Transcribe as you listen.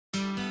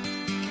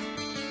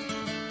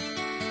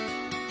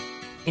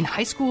In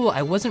high school,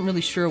 I wasn't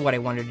really sure what I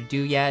wanted to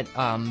do yet,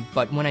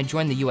 but when I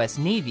joined the U.S.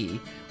 Navy,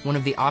 one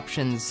of the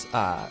options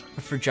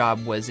for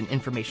job was an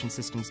information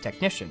systems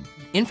technician.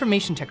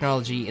 Information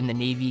technology in the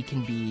Navy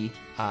can be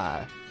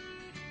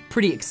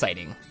pretty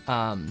exciting.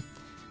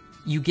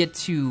 You get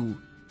to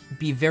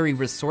be very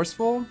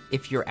resourceful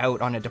if you're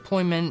out on a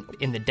deployment,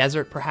 in the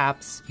desert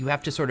perhaps. You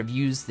have to sort of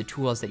use the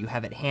tools that you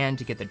have at hand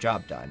to get the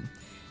job done.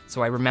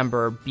 So I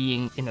remember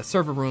being in a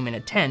server room in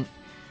a tent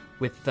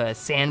with the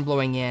sand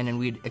blowing in, and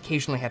we'd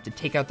occasionally have to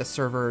take out the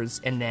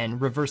servers and then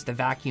reverse the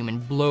vacuum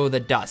and blow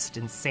the dust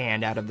and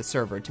sand out of the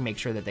server to make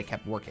sure that they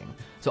kept working.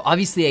 So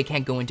obviously I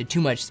can't go into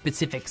too much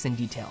specifics and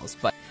details,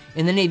 but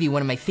in the Navy,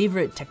 one of my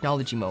favorite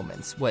technology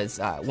moments was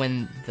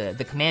when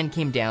the command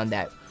came down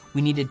that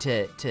we needed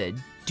to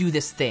do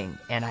this thing,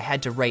 and I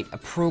had to write a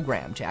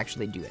program to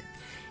actually do it.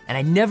 And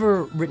I'd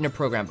never written a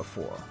program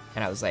before,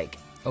 and I was like,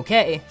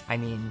 okay, I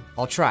mean,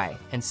 I'll try.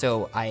 And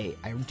so I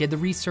did the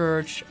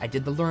research, I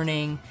did the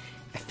learning,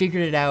 I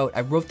figured it out,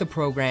 I wrote the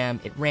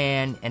program, it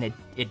ran, and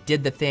it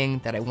did the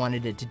thing that I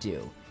wanted it to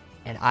do.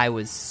 And I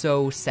was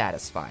so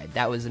satisfied.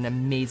 That was an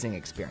amazing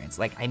experience.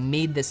 Like, I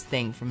made this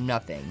thing from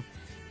nothing,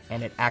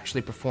 and it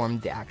actually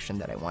performed the action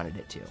that I wanted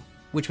it to,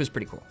 which was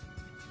pretty cool.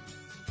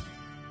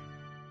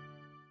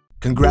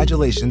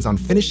 Congratulations on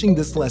finishing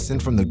this lesson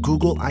from the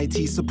Google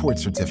IT Support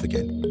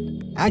Certificate.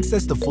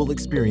 Access the full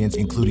experience,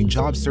 including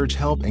job search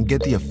help, and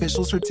get the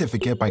official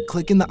certificate by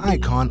clicking the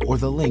icon or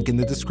the link in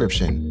the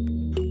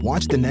description.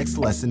 Watch the next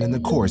lesson in the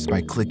course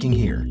by clicking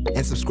here,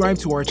 and subscribe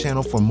to our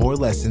channel for more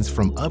lessons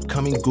from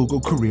upcoming Google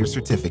Career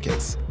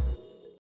Certificates.